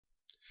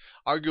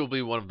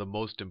Arguably one of the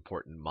most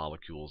important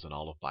molecules in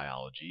all of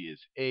biology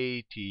is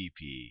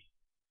ATP.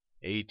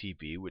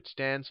 ATP, which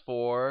stands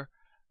for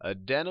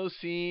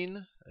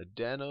adenosine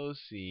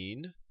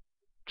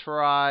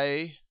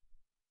triphosphate.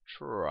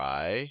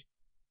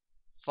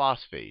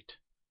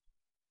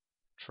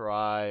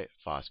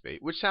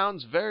 Triphosphate, which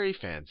sounds very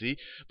fancy,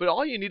 but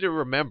all you need to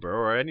remember,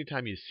 or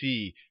anytime you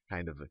see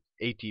kind of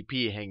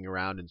ATP hanging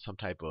around in some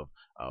type of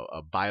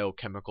a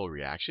biochemical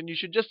reaction, you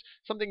should just,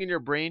 something in your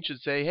brain should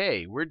say,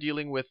 hey, we're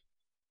dealing with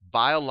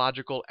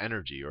biological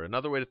energy. Or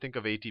another way to think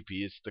of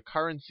ATP is the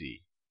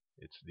currency.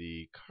 It's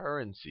the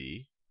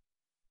currency,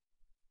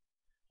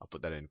 I'll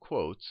put that in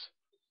quotes,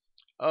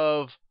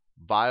 of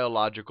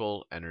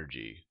biological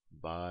energy.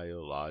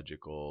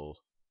 Biological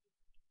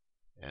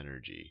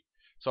energy.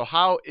 So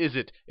how is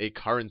it a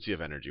currency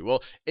of energy?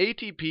 Well,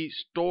 ATP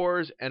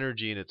stores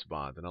energy in its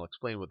bonds, and I'll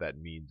explain what that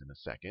means in a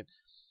second.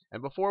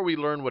 And before we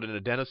learn what an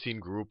adenosine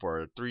group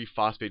or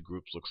 3-phosphate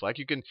groups looks like,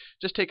 you can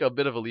just take a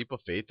bit of a leap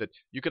of faith that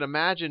you can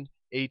imagine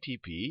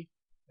ATP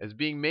as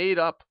being made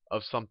up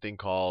of something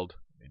called,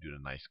 let me do it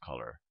in a nice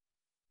color,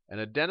 an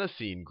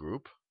adenosine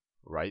group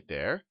right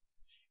there.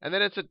 And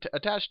then it's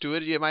attached to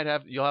it, you'll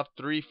have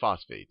 3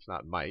 phosphates.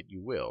 Not might, you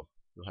will.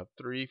 You'll have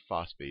 3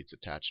 phosphates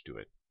attached to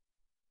it.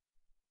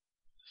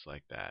 Just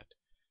like that.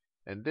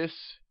 And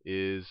this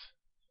is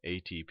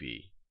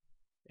ATP.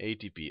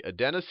 ATP,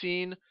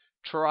 adenosine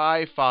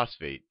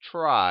triphosphate.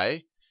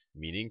 Tri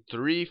meaning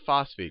 3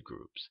 phosphate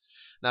groups.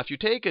 Now, if you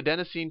take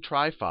adenosine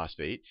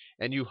triphosphate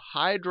and you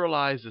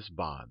hydrolyze this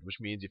bond, which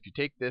means if you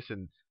take this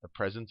in the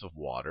presence of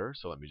water,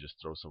 so let me just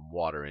throw some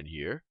water in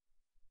here.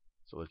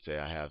 So let's say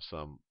I have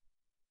some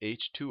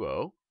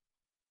H2O.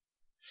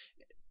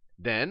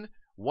 Then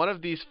one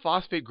of these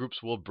phosphate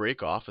groups will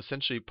break off.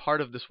 Essentially,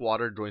 part of this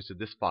water joins to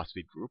this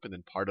phosphate group, and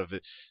then part of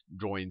it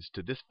joins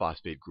to this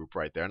phosphate group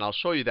right there. And I'll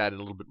show you that in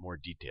a little bit more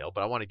detail,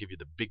 but I want to give you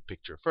the big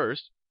picture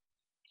first.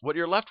 What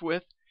you're left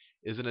with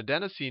is an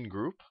adenosine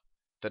group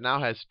that now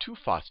has 2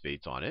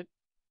 phosphates on it.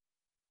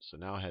 So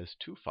now it has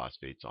 2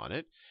 phosphates on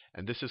it,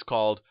 and this is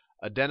called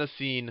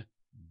adenosine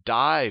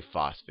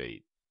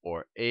diphosphate,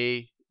 or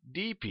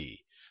ADP.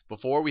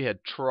 Before we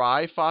had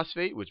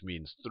triphosphate, which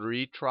means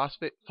 3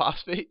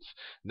 phosphates.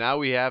 Now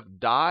we have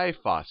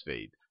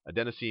diphosphate,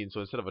 adenosine.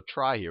 So instead of a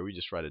tri here, we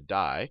just write a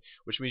di,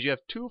 which means you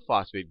have 2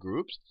 phosphate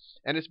groups.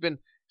 And it's been,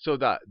 so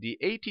the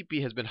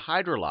ATP has been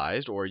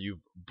hydrolyzed, or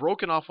you've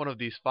broken off one of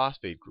these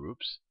phosphate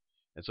groups.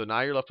 And so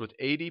now you're left with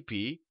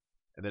ADP,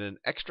 and then an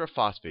extra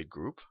phosphate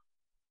group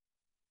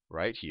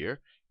right here.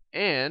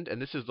 And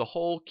this is the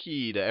whole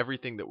key to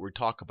everything that we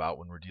talk about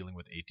when we're dealing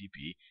with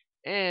ATP.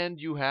 And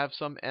you have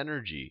some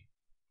energy.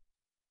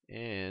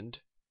 And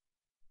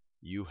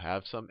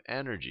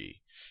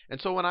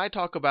so when I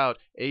talk about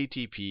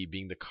ATP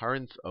being the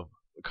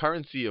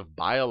currency of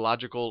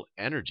biological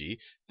energy,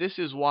 this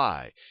is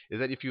why. Is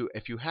that if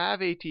you have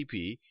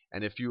ATP,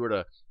 and if you were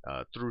to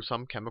through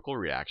some chemical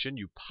reaction,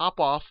 you pop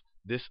off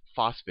this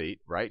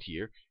phosphate right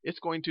here, it's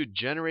going to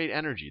generate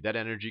energy. That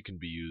energy can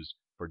be used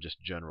for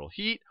just general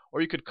heat, or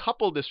you could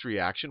couple this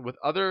reaction with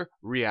other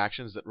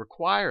reactions that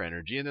require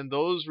energy, and then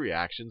those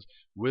reactions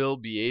will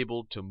be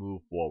able to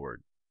move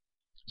forward.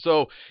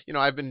 So,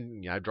 I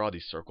draw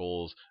these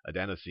circles,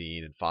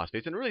 adenosine and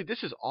phosphates, and really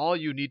this is all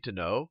you need to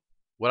know.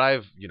 What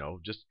I've,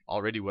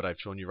 what I've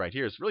shown you right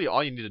here is really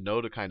all you need to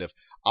know to kind of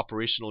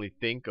operationally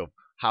think of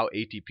how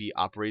ATP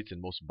operates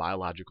in most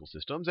biological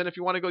systems. And if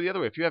you want to go the other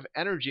way, if you have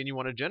energy and you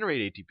want to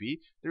generate ATP,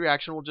 the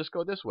reaction will just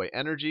go this way.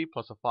 Energy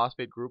plus a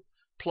phosphate group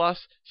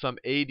plus some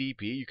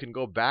ADP. You can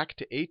go back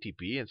to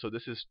ATP, and so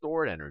this is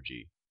stored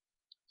energy.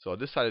 So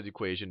this side of the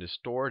equation is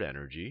stored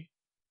energy.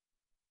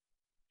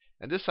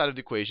 And this side of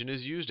the equation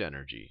is used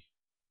energy.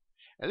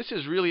 And this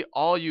is really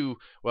all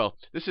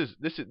this is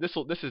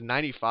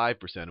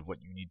 95% of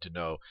what you need to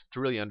know to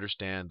really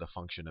understand the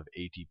function of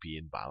ATP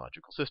in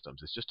biological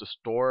systems. It's just a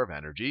store of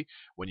energy.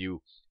 When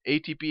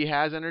ATP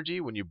has energy,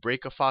 when you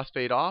break a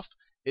phosphate off,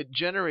 it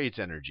generates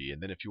energy.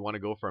 And then if you want to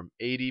go from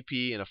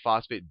ADP and a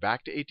phosphate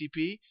back to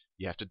ATP,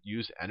 you have to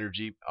use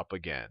energy up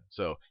again.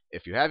 So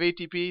if you have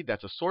ATP,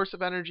 that's a source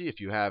of energy.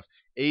 If you have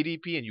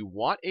ADP and you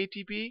want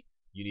ATP,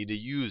 you need to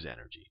use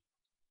energy.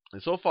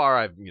 And so far,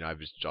 I've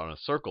just drawn a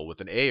circle with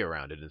an A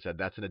around it and said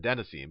that's an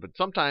adenosine. But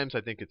sometimes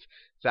I think it's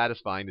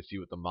satisfying to see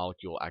what the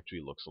molecule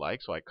actually looks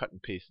like. So I cut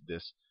and pasted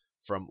this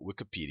from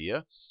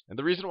Wikipedia. And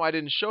the reason why I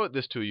didn't show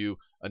this to you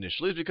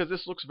initially is because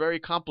this looks very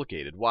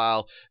complicated.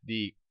 While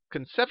the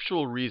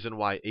conceptual reason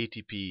why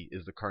ATP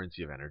is the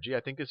currency of energy, I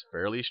think, is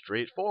fairly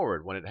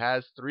straightforward. When it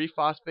has 3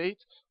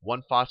 phosphates,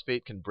 1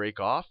 phosphate can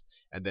break off,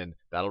 and then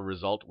that'll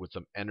result with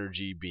some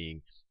energy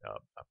being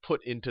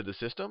put into the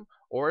system.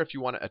 Or if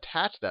you want to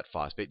attach that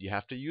phosphate, you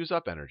have to use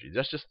up energy.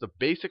 That's just the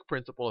basic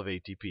principle of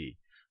ATP.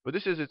 But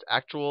this is its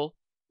actual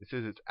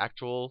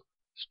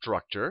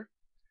structure.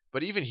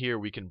 But even here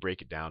we can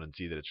break it down and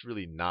see that it's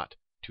really not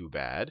too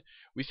bad.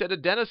 We said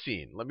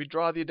adenosine. Let me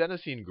draw the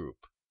adenosine group.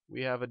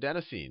 We have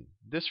adenosine.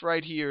 This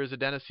right here is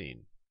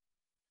adenosine.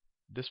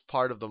 This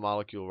part of the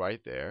molecule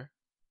right there,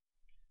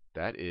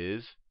 that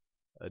is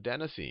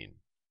adenosine.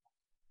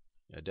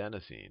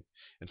 Adenosine.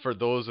 And for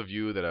those of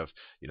you that have,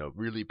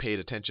 really paid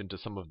attention to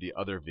some of the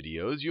other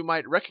videos, you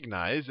might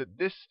recognize that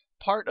this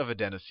part of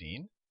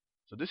adenosine,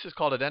 so this is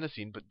called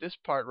adenosine, but this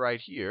part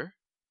right here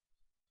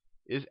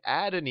is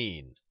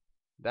adenine.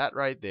 That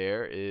right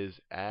there is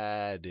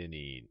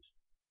adenine,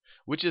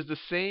 which is the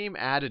same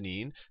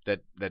adenine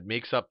that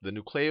makes up the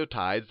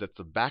nucleotides that's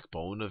the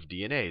backbone of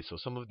DNA. So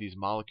some of these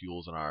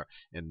molecules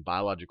in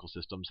biological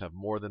systems have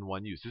more than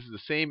one use. This is the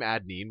same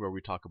adenine where we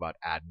talk about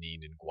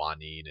adenine and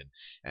guanine,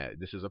 and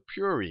this is a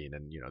purine,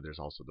 and there's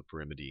also the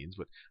pyrimidines,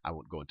 but I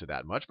won't go into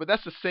that much. But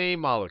that's the same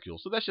molecule.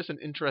 So that's just an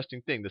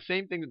interesting thing. The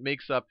same thing that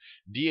makes up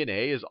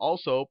DNA is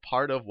also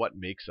part of what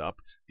makes up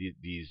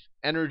these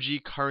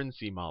energy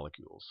currency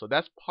molecules. So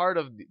that's part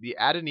of the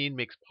adenine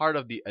makes part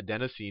of the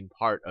adenosine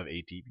part of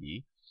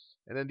ATP.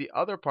 And then the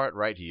other part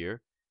right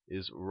here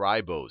is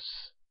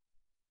ribose.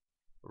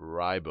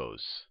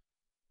 Ribose.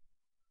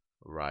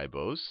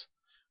 Ribose,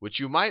 which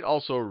you might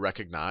also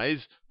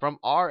recognize from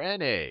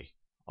RNA.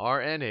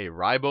 RNA,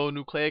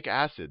 ribonucleic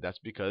acid. That's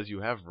because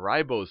you have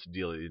ribose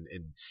dealing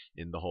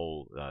in the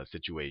whole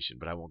situation,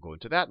 but I won't go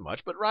into that much.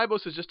 But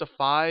ribose is just a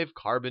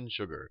 5-carbon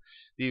sugar.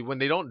 When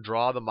they don't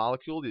draw the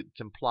molecule, it's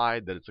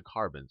implied that it's a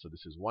carbon. So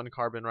this is 1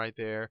 carbon right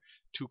there,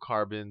 2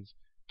 carbons,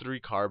 3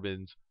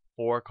 carbons,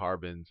 4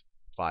 carbons,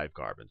 5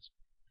 carbons.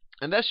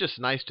 And that's just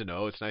nice to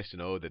know. It's nice to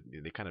know that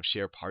they kind of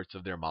share parts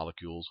of their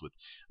molecules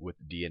with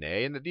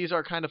DNA, and that these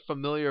are kind of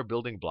familiar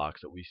building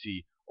blocks that we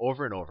see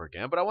over and over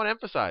again. But I want to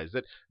emphasize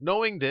that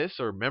knowing this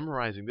or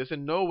memorizing this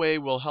in no way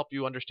will help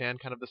you understand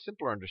kind of the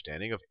simpler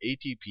understanding of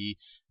ATP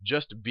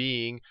just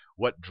being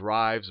what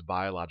drives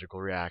biological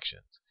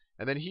reactions.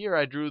 And then here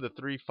I drew the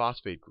 3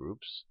 phosphate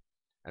groups,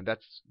 and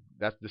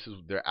this is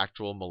their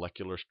actual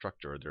molecular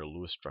structure, their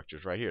Lewis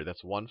structures right here.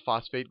 That's 1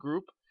 phosphate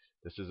group.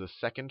 This is a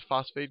 2nd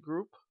phosphate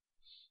group.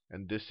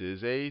 And this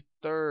is a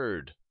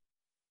 3rd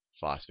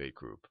phosphate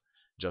group,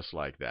 just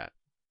like that.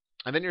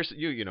 And then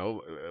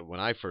when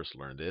I first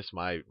learned this,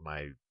 my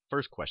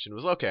first question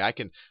was, okay,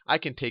 I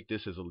can take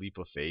this as a leap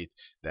of faith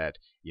that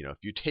if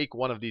you take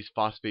one of these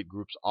phosphate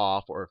groups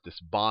off, or if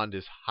this bond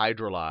is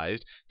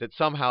hydrolyzed, that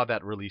somehow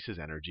that releases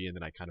energy. And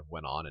then I kind of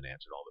went on and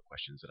answered all the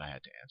questions that I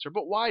had to answer.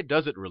 But why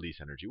does it release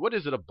energy? What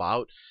is it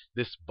about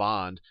this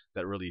bond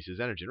that releases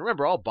energy? And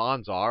remember, all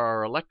bonds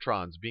are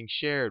electrons being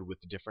shared with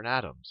the different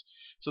atoms.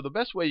 So the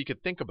best way you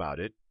could think about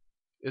it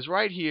is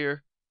right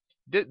here.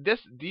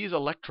 These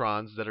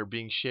electrons that are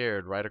being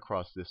shared right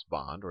across this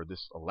bond, or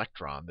this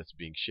electron that's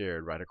being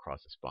shared right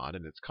across this bond,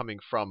 and it's coming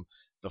from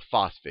the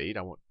phosphate.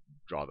 I won't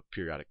draw the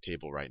periodic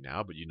table right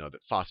now, but you know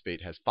that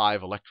phosphate has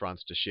 5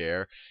 electrons to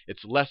share.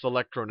 It's less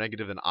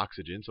electronegative than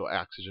oxygen, so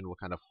oxygen will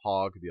kind of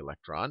hog the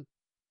electron.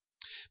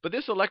 But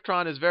this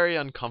electron is very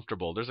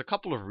uncomfortable. There's a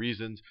couple of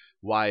reasons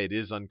why it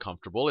is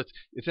uncomfortable.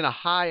 It's in a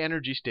high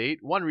energy state.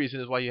 One reason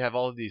is why you have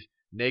all of these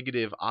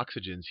negative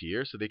oxygens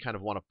here, so they kind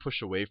of want to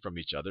push away from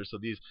each other. So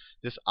these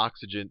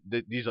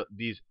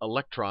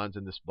electrons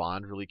in this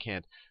bond really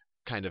can't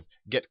kind of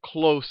get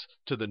close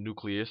to the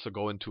nucleus, or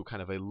go into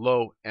kind of a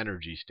low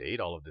energy state.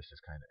 All of this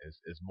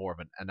is more of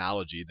an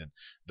analogy than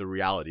the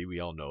reality. We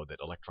all know that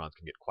electrons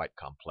can get quite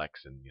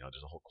complex, and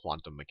there's a whole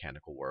quantum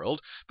mechanical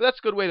world. But that's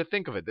a good way to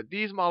think of it, that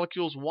these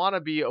molecules want to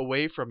be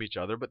away from each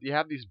other, but you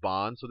have these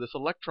bonds. So this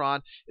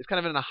electron is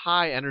kind of in a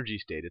high energy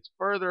state. It's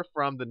further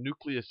from the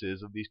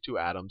nucleuses of these 2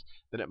 atoms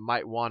than it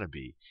might want to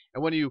be.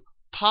 And when you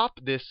pop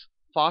this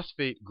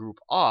phosphate group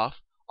off,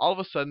 all of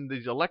a sudden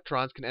these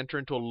electrons can enter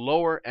into a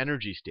lower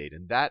energy state,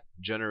 and that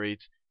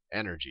generates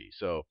energy.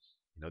 So,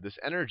 this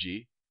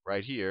energy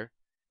right here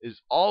is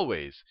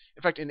always,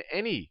 in fact, in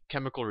any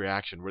chemical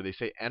reaction where they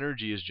say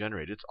energy is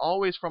generated, it's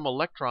always from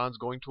electrons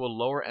going to a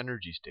lower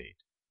energy state.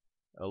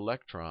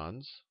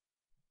 Electrons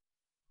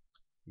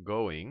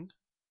going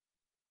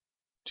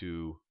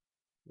to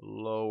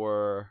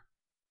lower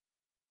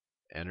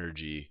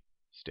energy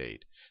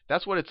state.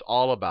 That's what it's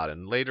all about.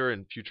 And later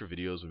in future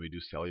videos, when we do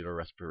cellular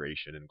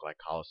respiration and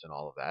glycolysis and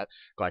all of that,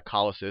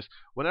 glycolysis,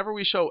 whenever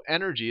we show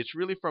energy, it's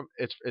really from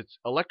it's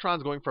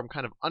electrons going from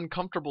kind of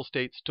uncomfortable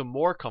states to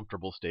more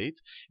comfortable states,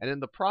 and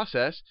in the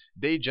process,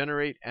 they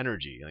generate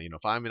energy.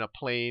 If I'm in a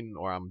plane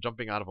or I'm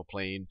jumping out of a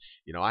plane,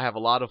 I have a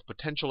lot of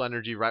potential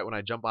energy right when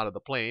I jump out of the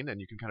plane, and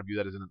you can kind of view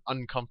that as an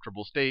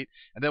uncomfortable state.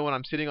 And then when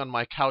I'm sitting on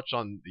my couch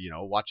on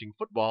watching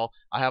football,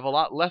 I have a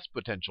lot less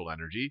potential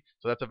energy,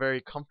 so that's a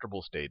very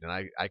comfortable state. And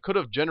I could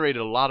have generated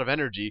a lot of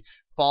energy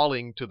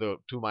falling to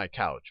my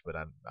couch, but I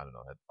don't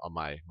know.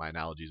 My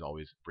analogies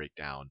always break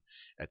down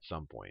at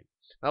some point.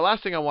 Now,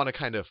 last thing I want to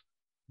kind of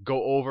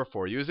go over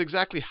for you is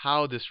exactly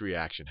how this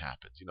reaction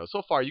happens.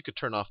 So far you could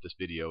turn off this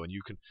video and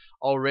you can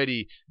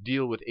already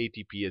deal with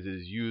ATP as it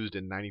is used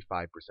in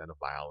 95% of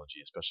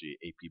biology, especially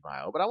AP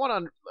Bio. But I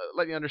want to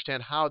let you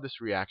understand how this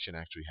reaction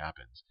actually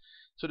happens.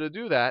 So to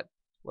do that,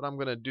 what I'm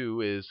going to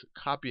do is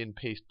copy and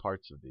paste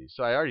parts of these.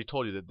 So I already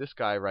told you that this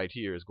guy right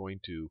here is going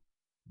to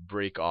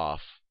break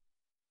off.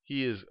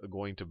 He is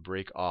going to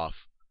break off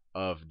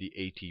of the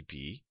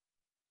ATP.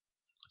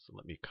 So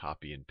let me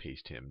copy and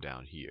paste him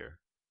down here.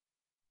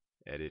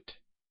 Edit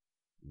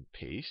and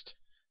paste.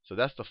 So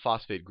that's the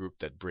phosphate group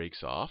that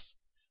breaks off.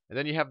 And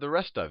then you have the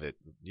rest of it.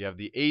 You have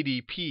the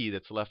ADP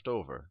that's left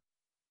over.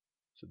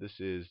 So this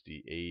is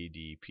the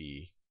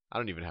ADP. I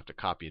don't even have to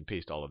copy and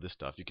paste all of this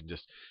stuff. You can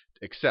just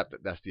accept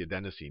that that's the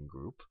adenosine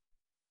group.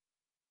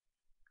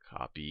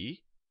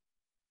 Copy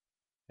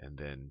and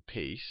then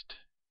paste,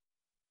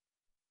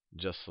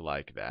 just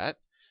like that.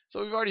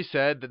 So we've already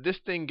said that this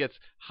thing gets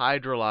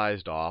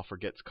hydrolyzed off or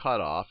gets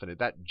cut off, and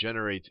that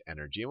generates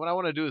energy. And what I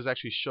want to do is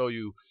actually show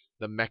you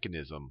the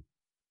mechanism,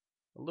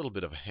 a little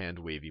bit of a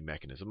hand-wavy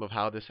mechanism of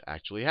how this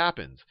actually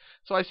happens.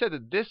 So I said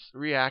that this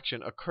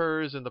reaction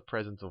occurs in the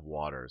presence of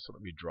water. So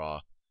let me draw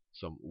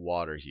some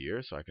water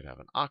here. So I could have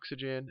an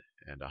oxygen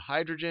and a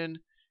hydrogen,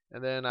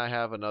 and then I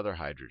have another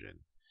hydrogen.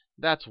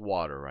 That's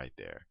water right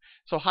there.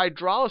 So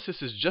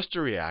hydrolysis is just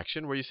a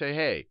reaction where you say,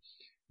 hey,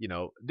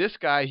 this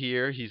guy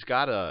here, he's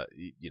got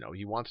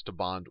he wants to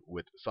bond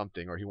with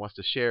something, or he wants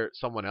to share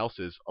someone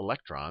else's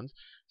electrons.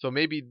 So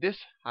maybe this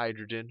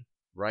hydrogen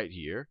right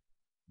here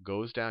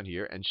goes down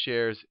here and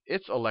shares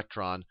its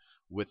electron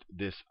with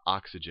this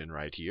oxygen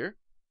right here.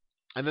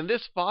 And then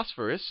this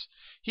phosphorus,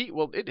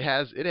 it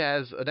has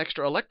an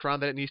extra electron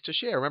that it needs to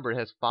share. Remember, it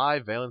has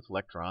 5 valence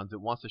electrons.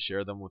 It wants to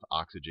share them with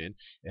oxygen.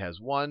 It has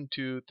 1,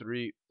 2,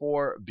 3,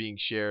 4 being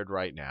shared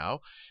right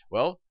now.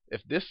 Well,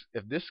 if this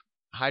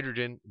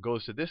hydrogen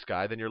goes to this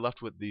guy, then you're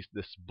left with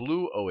this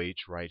blue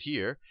OH right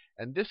here,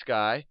 and this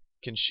guy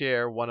can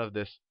share one of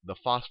the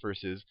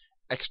phosphorus's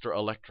extra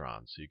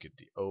electrons. So you get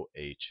the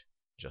OH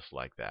just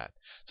like that.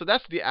 So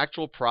that's the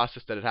actual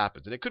process that it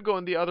happens. And it could go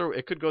the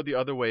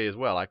other way as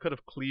well. I could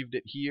have cleaved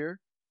it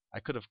here. I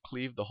could have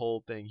cleaved the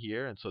whole thing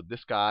here, and so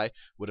this guy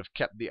would have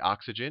kept the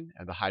oxygen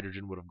and the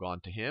hydrogen would have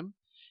gone to him.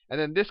 And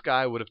then this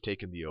guy would have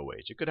taken the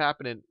OH. It could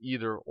happen in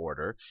either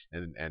order,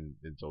 and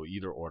so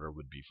either order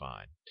would be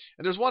fine.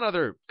 And there's one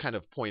other kind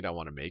of point I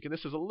want to make, and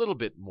this is a little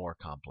bit more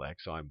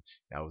complex. So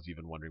I was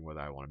even wondering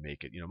whether I want to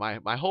make it.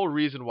 My whole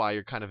reason why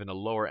you're kind of in a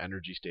lower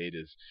energy state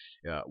is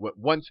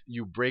once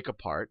you break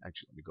apart.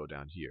 Actually, let me go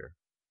down here.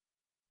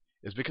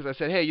 Is because I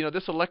said, hey,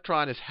 this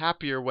electron is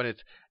happier when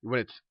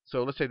it's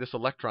so let's say this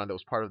electron that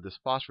was part of this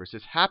phosphorus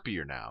is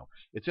happier now.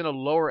 It's in a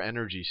lower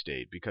energy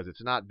state because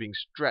it's not being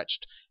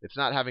stretched. It's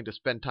not having to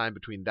spend time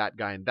between that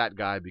guy and that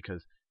guy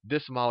because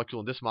this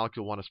molecule and this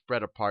molecule want to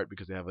spread apart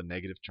because they have a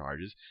negative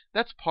charges.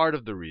 That's part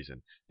of the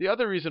reason. The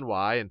other reason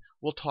why, and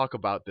we'll talk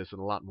about this in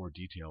a lot more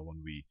detail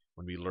when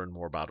we learn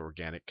more about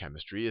organic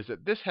chemistry, is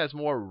that this has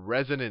more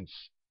resonance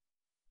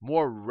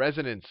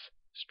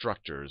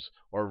structures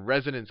or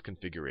resonance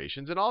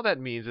configurations. And all that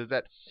means is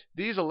that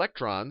these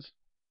electrons,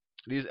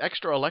 these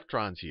extra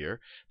electrons here,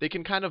 they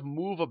can kind of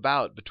move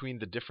about between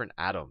the different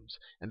atoms.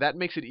 And that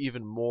makes it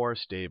even more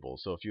stable.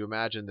 So if you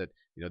imagine that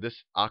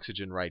this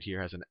oxygen right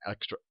here has an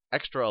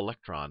extra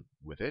electron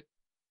with it.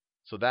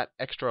 So that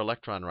extra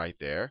electron right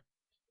there,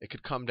 it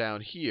could come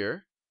down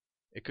here.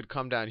 It could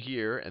come down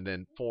here and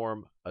then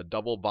form a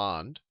double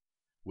bond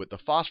with the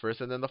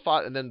phosphorus. And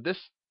then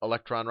this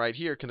electron right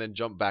here can then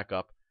jump back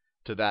up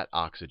to that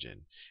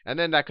oxygen. And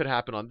then that could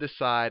happen on this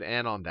side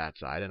and on that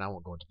side, and I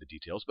won't go into the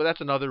details, but that's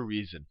another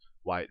reason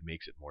why it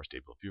makes it more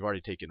stable. If you've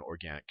already taken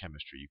organic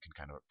chemistry, you can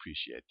kind of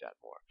appreciate that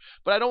more.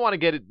 But I don't want to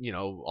get it,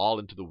 all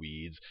into the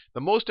weeds. The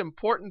most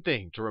important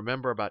thing to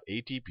remember about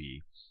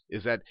ATP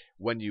is that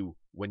when you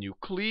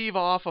cleave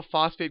off a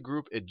phosphate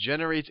group, it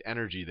generates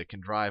energy that can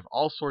drive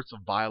all sorts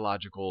of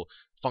biological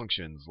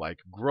functions like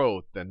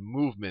growth and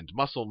movement,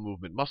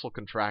 muscle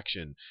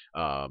contraction,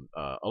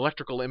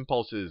 electrical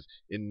impulses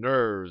in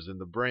nerves in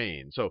the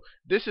brain. So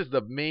this is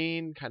the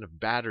main kind of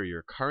battery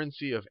or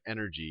currency of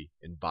energy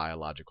in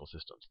biological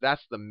systems.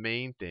 That's the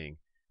main thing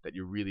that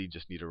you really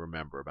just need to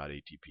remember about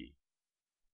ATP.